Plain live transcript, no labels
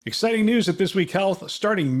Exciting news at This Week Health.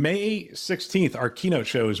 Starting May 16th, our keynote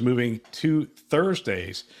show is moving to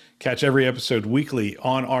Thursdays. Catch every episode weekly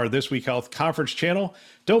on our This Week Health conference channel.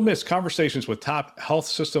 Don't miss conversations with top health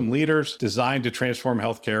system leaders designed to transform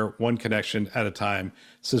healthcare one connection at a time.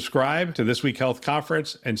 Subscribe to This Week Health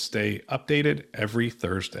conference and stay updated every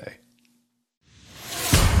Thursday.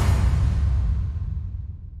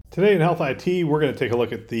 Today in Health IT, we're going to take a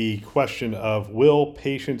look at the question of, will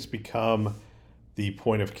patients become the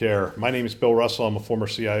point of care? My name is Bill Russell. I'm a former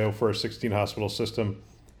CIO for a 16-hospital system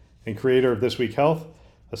and creator of This Week Health,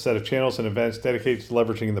 a set of channels and events dedicated to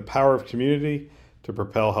leveraging the power of community to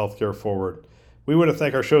propel healthcare forward. We want to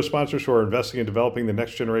thank our show sponsors who are investing in developing the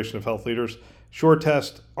next generation of health leaders: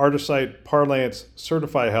 SureTest, Artisight, Parlance,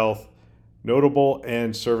 Certify Health, Notable,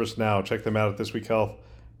 and ServiceNow. Check them out at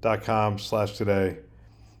thisweekhealth.com/today.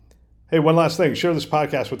 Hey, one last thing. Share this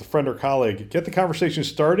podcast with a friend or colleague. Get the conversation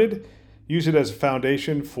started. Use it as a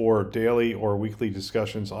foundation for daily or weekly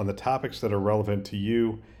discussions on the topics that are relevant to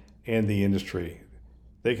you and the industry.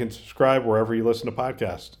 They can subscribe wherever you listen to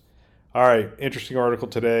podcasts. All right, interesting article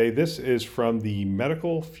today. This is from the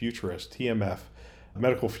Medical Futurist, TMF,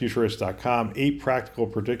 medicalfuturist.com, 8 practical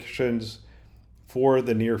predictions for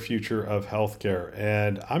the near future of healthcare.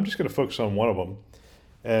 And I'm just going to focus on one of them.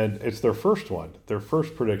 And it's their first one. Their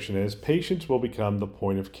first prediction is patients will become the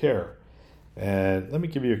point of care. And let me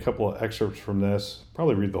give you a couple of excerpts from this.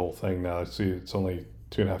 Probably read the whole thing now. See, it's only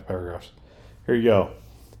 2.5 paragraphs. Here you go.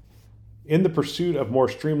 In the pursuit of more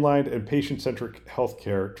streamlined and patient-centric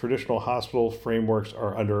healthcare, traditional hospital frameworks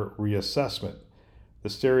are under reassessment. The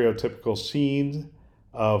stereotypical scene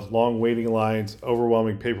of long waiting lines,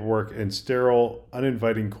 overwhelming paperwork, and sterile,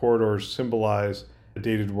 uninviting corridors symbolize a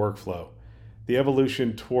dated workflow. The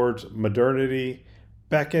evolution towards modernity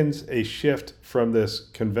beckons a shift from this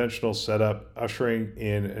conventional setup, ushering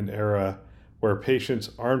in an era where patients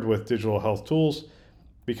armed with digital health tools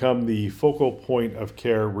become the focal point of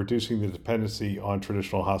care, reducing the dependency on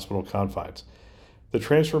traditional hospital confines. The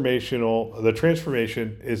transformation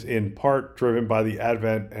is in part driven by the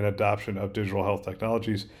advent and adoption of digital health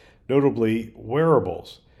technologies, notably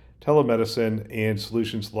wearables, telemedicine, and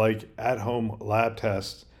solutions like at-home lab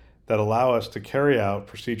tests that allow us to carry out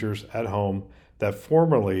procedures at home that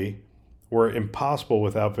formerly were impossible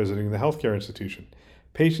without visiting the healthcare institution.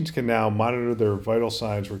 Patients can now monitor their vital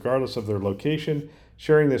signs regardless of their location,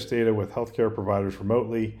 sharing this data with healthcare providers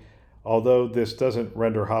remotely. Although this doesn't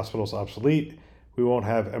render hospitals obsolete, we won't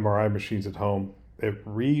have MRI machines at home. It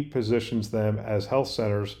repositions them as health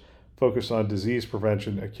centers focused on disease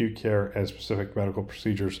prevention, acute care, and specific medical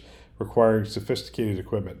procedures requiring sophisticated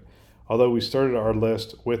equipment. Although we started our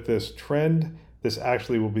list with this trend, this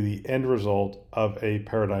actually will be the end result of a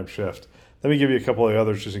paradigm shift. Let me give you a couple of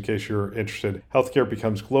others just in case you're interested. Healthcare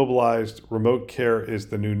becomes globalized. Remote care is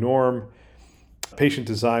the new norm. Patient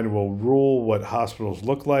design will rule what hospitals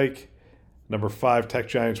look like. Number 5, tech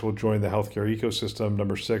giants will join the healthcare ecosystem.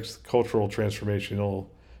 Number 6, cultural transformation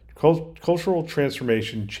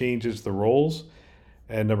changes the roles.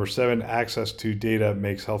 And number 7, access to data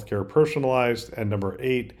makes healthcare personalized. And number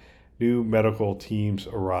 8, new medical teams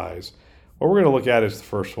arise. What we're going to look at is the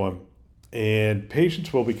first one, and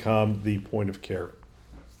patients will become the point of care.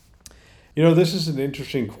 You know, this is an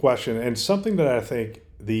interesting question and something that I think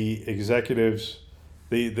the executives,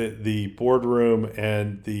 the boardroom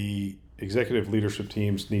and the executive leadership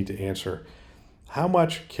teams need to answer. How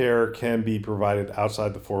much care can be provided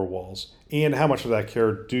outside the 4 walls, and how much of that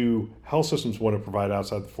care do health systems want to provide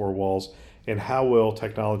outside the 4 walls, and how will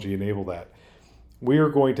technology enable that? We are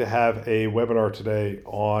going to have a webinar today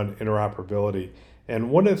on interoperability.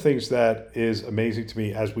 And one of the things that is amazing to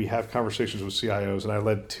me as we have conversations with CIOs, and I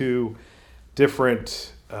led 2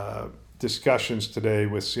 different discussions today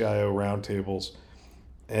with CIO roundtables,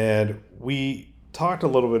 and we talked a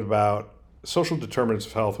little bit about social determinants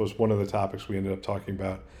of health was one of the topics we ended up talking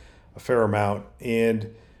about a fair amount.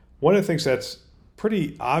 And one of the things that's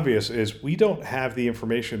pretty obvious is we don't have the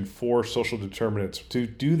information for social determinants to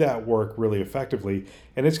do that work really effectively,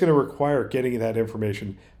 and it's going to require getting that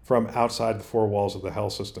information from outside the 4 walls of the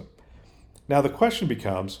health system. Now the question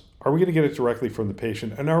becomes, are we going to get it directly from the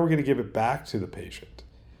patient, and are we going to give it back to the patient?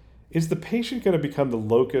 Is the patient going to become the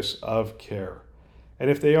locus of care?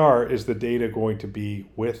 And if they are, is the data going to be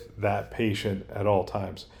with that patient at all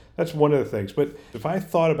times? That's one of the things. But if I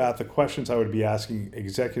thought about the questions I would be asking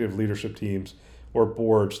executive leadership teams or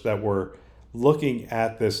boards that were looking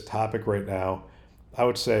at this topic right now, I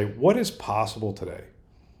would say, what is possible today?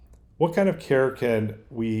 What kind of care can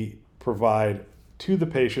we provide to the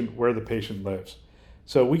patient where the patient lives?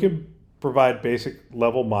 So we can provide basic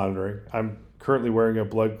level monitoring. I'm currently wearing a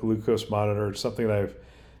blood glucose monitor. It's something that I've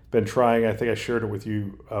been trying, I think I shared it with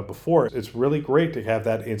you before. It's really great to have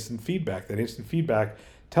that instant feedback. That instant feedback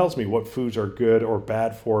tells me what foods are good or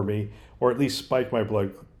bad for me, or at least spike my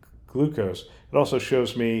blood glucose. It also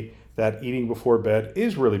shows me that eating before bed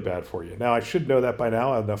is really bad for you. Now, I should know that by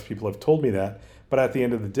now. Enough people have told me that. But at the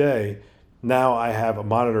end of the day, now I have a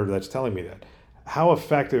monitor that's telling me that. How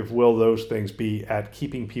effective will those things be at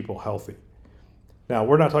keeping people healthy? Now,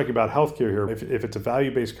 we're not talking about healthcare here. If it's a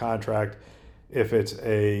value-based contract, if it's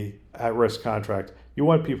a at-risk contract, you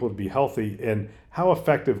want people to be healthy. And how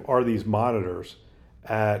effective are these monitors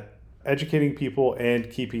at educating people and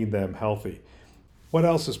keeping them healthy? What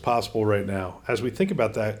else is possible right now? As we think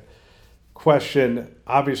about that question,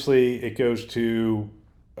 obviously it goes to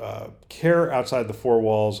care outside the four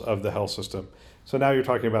walls of the health system. So now you're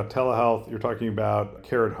talking about telehealth, you're talking about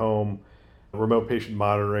care at home, remote patient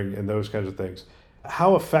monitoring, and those kinds of things.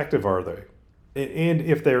 How effective are they? And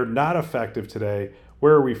if they're not effective today,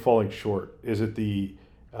 where are we falling short? Is it the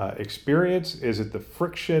experience? Is it the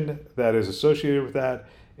friction that is associated with that?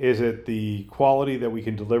 Is it the quality that we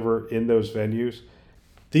can deliver in those venues?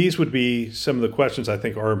 These would be some of the questions I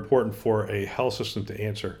think are important for a health system to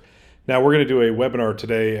answer. Now, we're going to do a webinar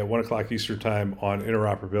today at 1 o'clock Eastern Time on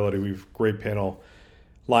interoperability. We have a great panel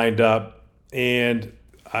lined up. And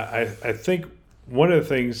I think one of the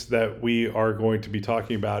things that we are going to be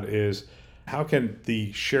talking about is how can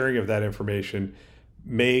the sharing of that information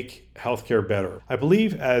make healthcare better? I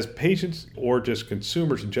believe as patients or just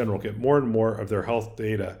consumers in general get more and more of their health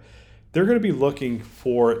data, they're going to be looking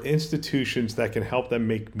for institutions that can help them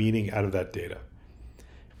make meaning out of that data.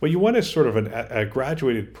 What you want is sort of a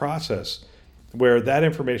graduated process where that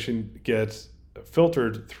information gets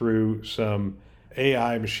filtered through some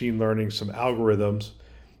AI, machine learning, some algorithms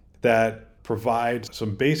that provide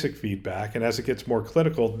some basic feedback. And as it gets more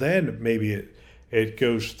clinical, then maybe it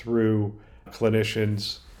goes through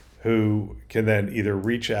clinicians who can then either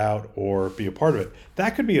reach out or be a part of it.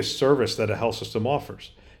 That could be a service that a health system offers.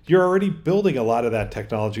 You're already building a lot of that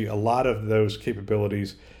technology, a lot of those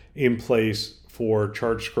capabilities in place for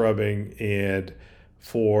charge scrubbing and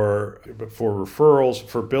for referrals,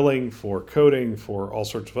 for billing, for coding, for all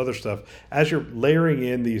sorts of other stuff. As you're layering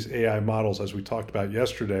in these AI models, as we talked about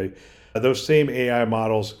yesterday, those same AI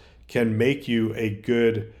models can make you a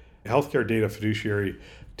good healthcare data fiduciary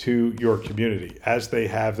to your community. As they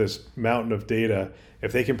have this mountain of data,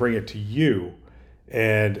 if they can bring it to you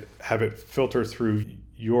and have it filter through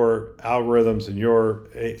your algorithms and your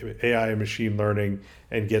AI and machine learning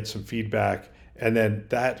and get some feedback, and then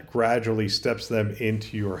that gradually steps them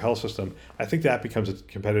into your health system, I think that becomes a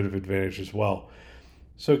competitive advantage as well.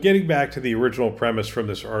 So getting back to the original premise from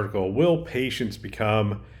this article, will patients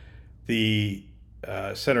become the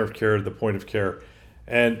center of care, the point of care?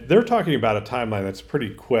 And they're talking about a timeline that's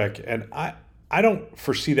pretty quick, and I don't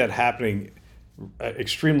foresee that happening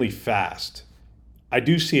extremely fast. I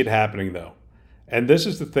do see it happening though. And this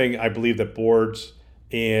is the thing I believe that boards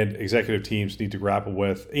and executive teams need to grapple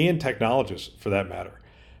with, and technologists for that matter,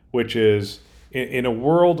 which is in a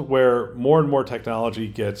world where more and more technology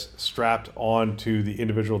gets strapped onto the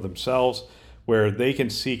individual themselves, where they can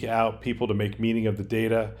seek out people to make meaning of the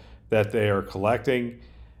data that they are collecting,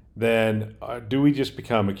 then do we just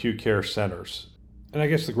become acute care centers? And I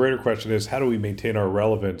guess the greater question is, how do we maintain our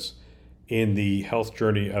relevance in the health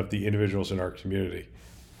journey of the individuals in our community?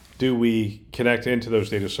 Do we connect into those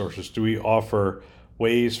data sources? Do we offer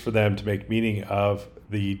ways for them to make meaning of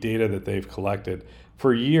the data that they've collected?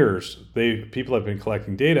 For years, people have been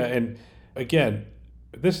collecting data. And again,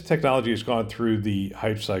 this technology has gone through the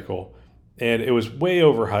hype cycle, and it was way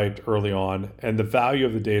overhyped early on, and the value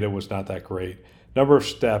of the data was not that great. Number of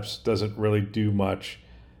steps doesn't really do much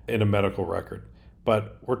in a medical record.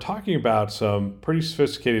 But we're talking about some pretty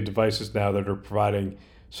sophisticated devices now that are providing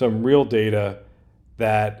some real data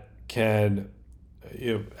that can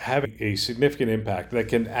have a significant impact, that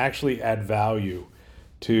can actually add value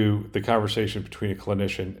to the conversation between a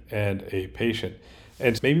clinician and a patient.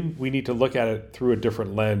 And maybe we need to look at it through a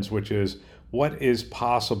different lens, which is what is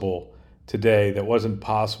possible today that wasn't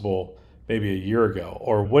possible maybe a year ago,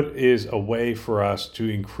 or what is a way for us to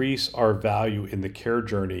increase our value in the care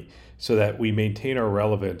journey so that we maintain our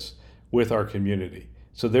relevance with our community.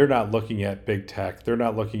 So they're not looking at big tech, they're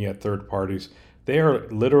not looking at third parties. They are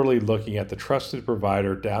literally looking at the trusted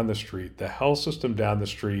provider down the street, the health system down the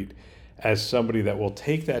street, as somebody that will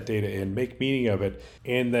take that data in, make meaning of it,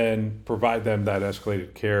 and then provide them that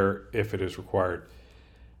escalated care if it is required.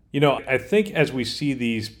 I think as we see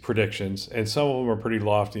these predictions, and some of them are pretty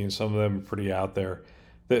lofty and some of them are pretty out there,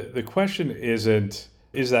 the question isn't,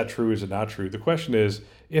 is that true, is it not true? The question is,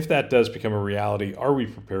 if that does become a reality, are we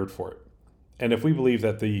prepared for it? And if we believe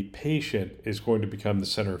that the patient is going to become the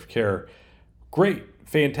center of care, great,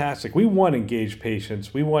 fantastic. We want engaged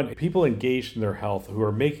patients. We want people engaged in their health who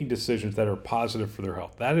are making decisions that are positive for their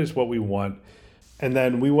health. That is what we want. And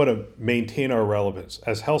then we want to maintain our relevance.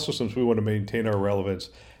 As health systems, we want to maintain our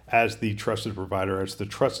relevance as the trusted provider, as the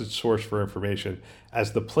trusted source for information,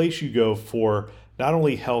 as the place you go for not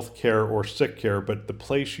only health care or sick care, but the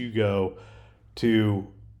place you go to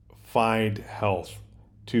find health,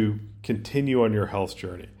 to continue on your health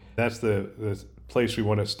journey. That's the place we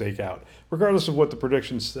want to stake out, regardless of what the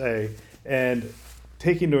predictions say. And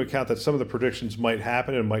taking into account that some of the predictions might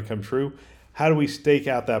happen and might come true, how do we stake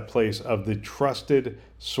out that place of the trusted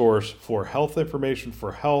source for health information,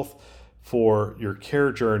 for health, for your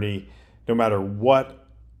care journey, no matter what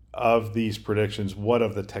of these predictions, what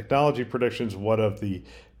of the technology predictions, what of the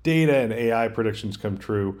data and AI predictions come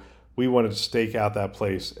true? We want to stake out that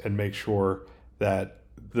place and make sure that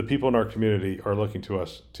the people in our community are looking to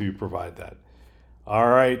us to provide that. All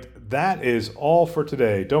right, that is all for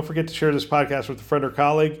today. Don't forget to share this podcast with a friend or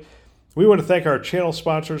colleague. We want to thank our channel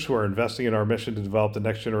sponsors who are investing in our mission to develop the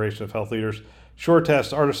next generation of health leaders: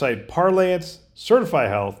 SureTest, Artisight, Parlance, Certify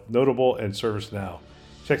Health, Notable, and ServiceNow.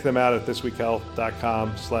 Check them out at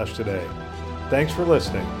thisweekhealth.com/today. Thanks for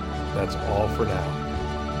listening. That's all for now.